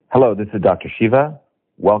Hello, this is Dr. Shiva.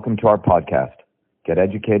 Welcome to our podcast, Get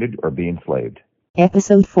Educated or Be Enslaved.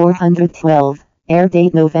 Episode 412, air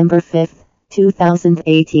date November 5th,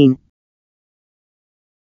 2018.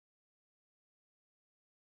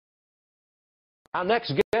 Our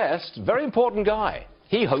next guest, very important guy.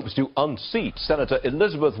 He hopes to unseat Senator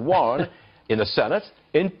Elizabeth Warren in the Senate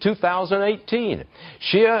in 2018.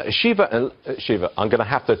 Shiva, I'm going to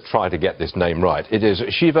have to try to get this name right. It is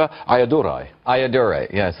Shiva Ayyadurai.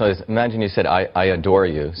 Ayyadurai, yeah. So imagine you said, I adore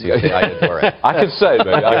you. So you say Ayyadurai. I can say it,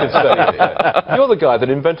 mate. I can say it. You're the guy that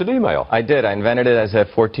invented email. I did. I invented it as a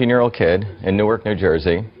 14-year-old kid in Newark, New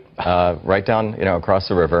Jersey, right down, across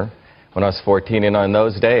the river when I was 14. And in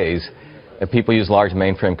those days, people use large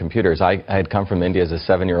mainframe computers. I had come from India as a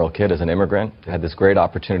 7-year-old kid as an immigrant, had this great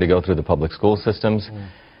opportunity to go through the public school systems,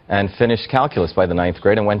 and finished calculus by the 9th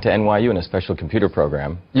grade and went to NYU in a special computer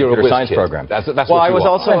program, computer science program. That's well, what I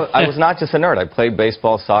was not just a nerd. I played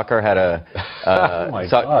baseball, soccer, had a...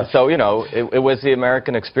 it was the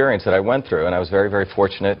American experience that I went through, and I was very, very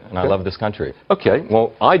fortunate, and I love this country. Okay,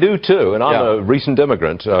 well, I do too, and I'm a recent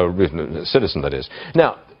immigrant, citizen that is.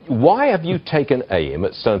 Now, why have you taken aim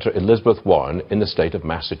at Senator Elizabeth Warren in the state of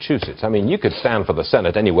Massachusetts? I mean, you could stand for the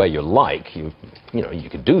Senate anywhere you like. You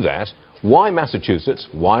could do that. Why Massachusetts?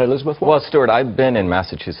 Why Elizabeth Warren? Well, Stuart, I've been in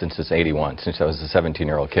Massachusetts since '81, since I was a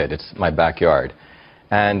 17-year-old kid. It's my backyard.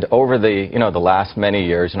 And over the last many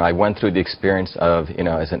years, I went through the experience of,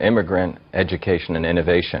 as an immigrant, education and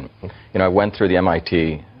innovation. I went through the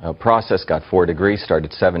MIT process, got 4 degrees,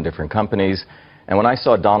 started 7 different companies. And when I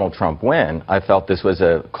saw Donald Trump win, I felt this was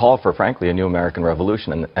a call for, frankly, a new American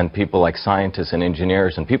revolution, and people like scientists and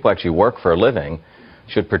engineers and people who actually work for a living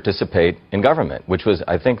should participate in government, which was,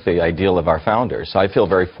 I think, the ideal of our founders. So I feel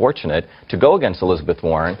very fortunate to go against Elizabeth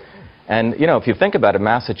Warren. And, if you think about it,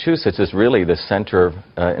 Massachusetts is really the center of,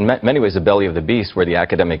 in many ways, the belly of the beast where the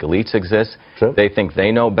academic elites exist. Sure. They think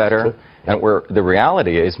they know better. Sure. And the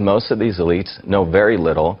reality is most of these elites know very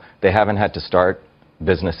little. They haven't had to start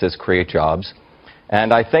businesses, create jobs.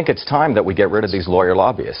 And I think it's time that we get rid of these lawyer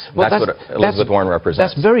lobbyists. Well, that's what Elizabeth Warren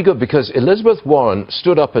represents. That's very good, because Elizabeth Warren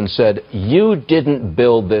stood up and said, you didn't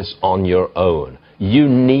build this on your own. You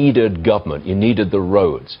needed government. You needed the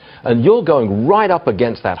roads. And you're going right up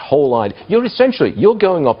against that whole idea. You're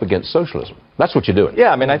going up against socialism. That's what you're doing.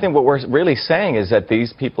 Yeah, I think what we're really saying is that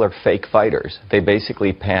these people are fake fighters. They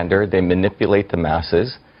basically pander, they manipulate the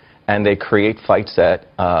masses, and they create fights that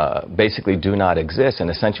basically do not exist. And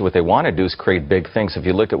essentially what they want to do is create big things. If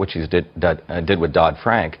you look at what she did with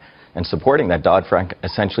Dodd-Frank, and supporting that, Dodd-Frank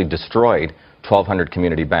essentially destroyed 1,200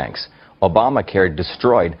 community banks. Obamacare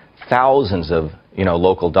destroyed thousands of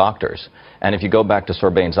local doctors. And if you go back to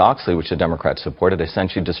Sarbanes-Oxley, which the Democrats supported,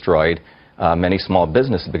 essentially destroyed many small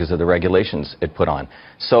businesses because of the regulations it put on.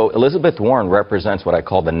 So Elizabeth Warren represents what I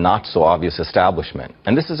call the not-so-obvious establishment.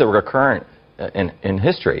 And this is a recurrent in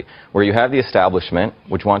history, where you have the establishment,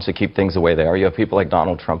 which wants to keep things the way they are. You have people like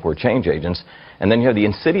Donald Trump who are change agents. And then you have the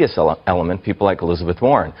insidious element, people like Elizabeth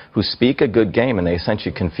Warren, who speak a good game, and they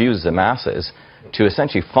essentially confuse the masses to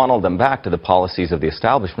essentially funnel them back to the policies of the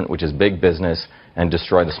establishment, which is big business, and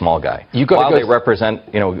destroy the small guy. While they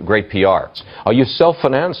represent, great PR. Are you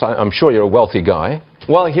self-financed? I'm sure you're a wealthy guy.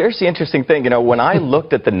 Well, here's the interesting thing. When I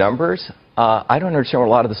looked at the numbers, I don't understand where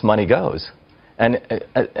a lot of this money goes. And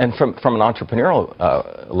from an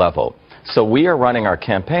entrepreneurial level. So we are running our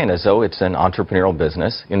campaign as though it's an entrepreneurial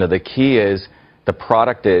business. The key is, the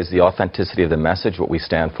product is the authenticity of the message, what we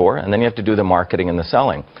stand for, and then you have to do the marketing and the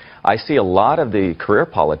selling. I see a lot of the career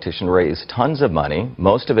politicians raise tons of money.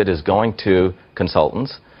 Most of it is going to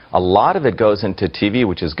consultants. A lot of it goes into TV,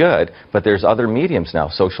 which is good, but there's other mediums now,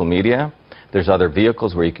 social media. There's other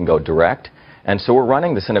vehicles where you can go direct. And so we're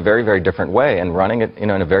running this in a very, very different way, and running it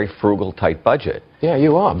in a very frugal, tight budget. Yeah,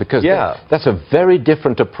 you are, because that's a very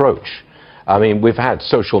different approach. We've had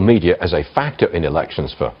social media as a factor in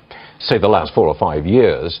elections for, say, the last 4 or 5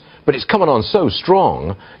 years, but it's coming on so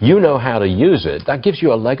strong. You know how to use it. That gives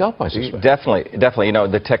you a leg up, I suspect. Definitely.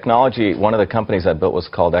 The technology, one of the companies I built was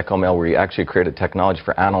called EchoMail, where we actually created technology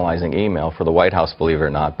for analyzing email for the White House, believe it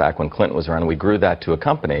or not, back when Clinton was around. We grew that to a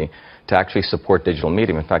company to actually support digital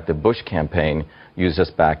media. In fact, the Bush campaign used us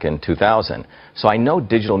back in 2000. So I know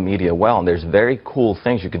digital media well, and there's very cool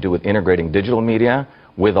things you could do with integrating digital media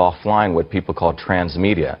with offline, what people call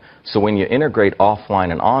transmedia. So when you integrate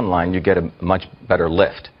offline and online, you get a much better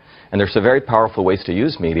lift. And there's some very powerful ways to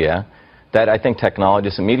use media that I think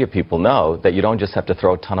technologists and media people know, that you don't just have to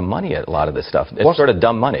throw a ton of money at a lot of this stuff. It's sort of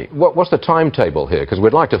dumb money. What's the timetable here? Because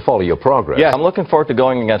we'd like to follow your progress. Yeah, I'm looking forward to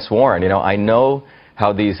going against Warren. I know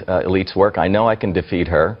how these elites work. I know I can defeat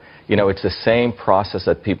her. You know, it's the same process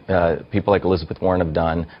that people like Elizabeth Warren have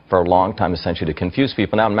done for a long time, essentially to confuse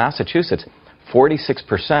people. Now, in Massachusetts,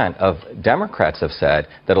 46% of Democrats have said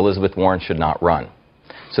that Elizabeth Warren should not run.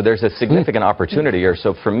 So there's a significant opportunity here.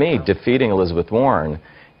 So for me, defeating Elizabeth Warren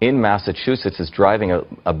in Massachusetts is driving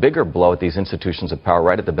a bigger blow at these institutions of power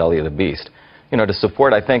right at the belly of the beast. You know, to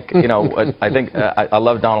support, I think, you know, I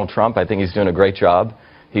love Donald Trump. I think he's doing a great job.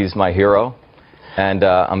 He's my hero. And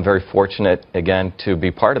I'm very fortunate, again, to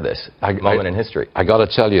be part of this moment in history. I got to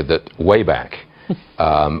tell you that way back,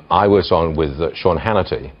 I was on with Sean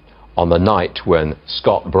Hannity on the night when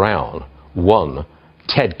Scott Brown won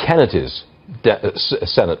Ted Kennedy's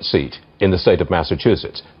Senate seat in the state of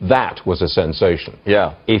Massachusetts. That was a sensation.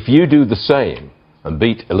 Yeah. If you do the same and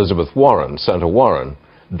beat Elizabeth Warren, Senator Warren,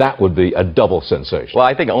 that would be a double sensation. Well,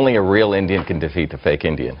 I think only a real Indian can defeat the fake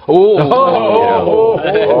Indian. I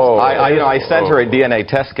sent her a DNA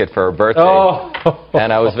test kit for her birthday,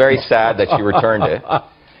 and I was very sad that she returned it.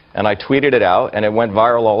 And I tweeted it out, and it went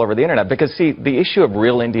viral all over the internet. Because, see, the issue of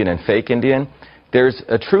real Indian and fake Indian, there's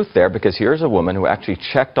a truth there, because here's a woman who actually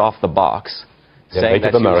checked off the box saying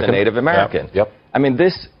that she was a Native American. Yep. I mean,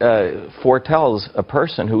 this foretells a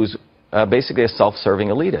person who's basically a self-serving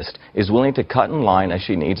elitist, is willing to cut in line as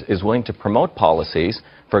she needs, is willing to promote policies,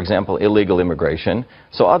 for example, illegal immigration,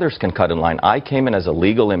 so others can cut in line. I came in as a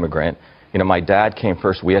legal immigrant. You know, my dad came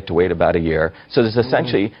first. We had to wait about a year. So there's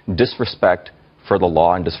essentially disrespect for the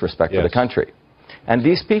law and disrespect for the country. And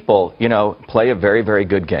these people, you know, play a very, very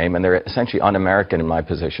good game, and they're essentially un-American in my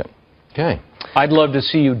position. Okay. I'd love to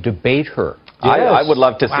see you debate her. Yes. I would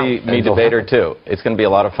love to see me debate her too. It's going to be a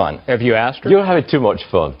lot of fun. Have you asked her? You're having too much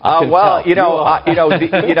fun. Well,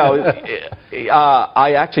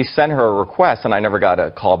 I actually sent her a request and I never got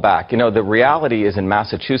a call back. You know, the reality is in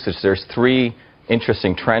Massachusetts, there's three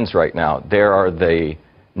interesting trends right now. There are the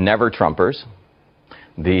never Trumpers,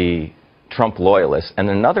 the Trump loyalists, and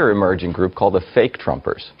another emerging group called the fake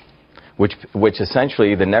Trumpers, which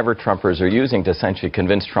essentially the never Trumpers are using to essentially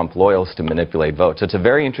convince Trump loyalists to manipulate votes. It's a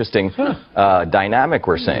very interesting dynamic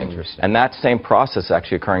we're seeing. And that same process is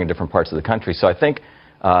actually occurring in different parts of the country. So I think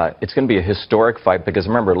it's going to be a historic fight, because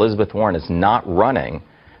remember, Elizabeth Warren is not running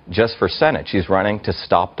just for Senate. She's running to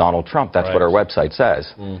stop Donald Trump. That's what her website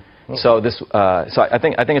says. So I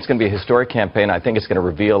think it's going to be a historic campaign. I think it's going to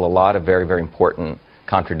reveal a lot of very, very important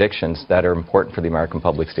contradictions that are important for the American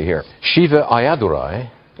public to hear. Shiva Ayadurai.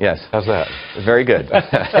 Yes. How's that? Very good.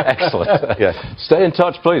 Excellent. Yes. Stay in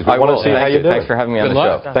touch, please. We want to see how you do. Thanks for having me on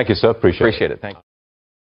the show. Thank you, sir. Appreciate it. Thank you.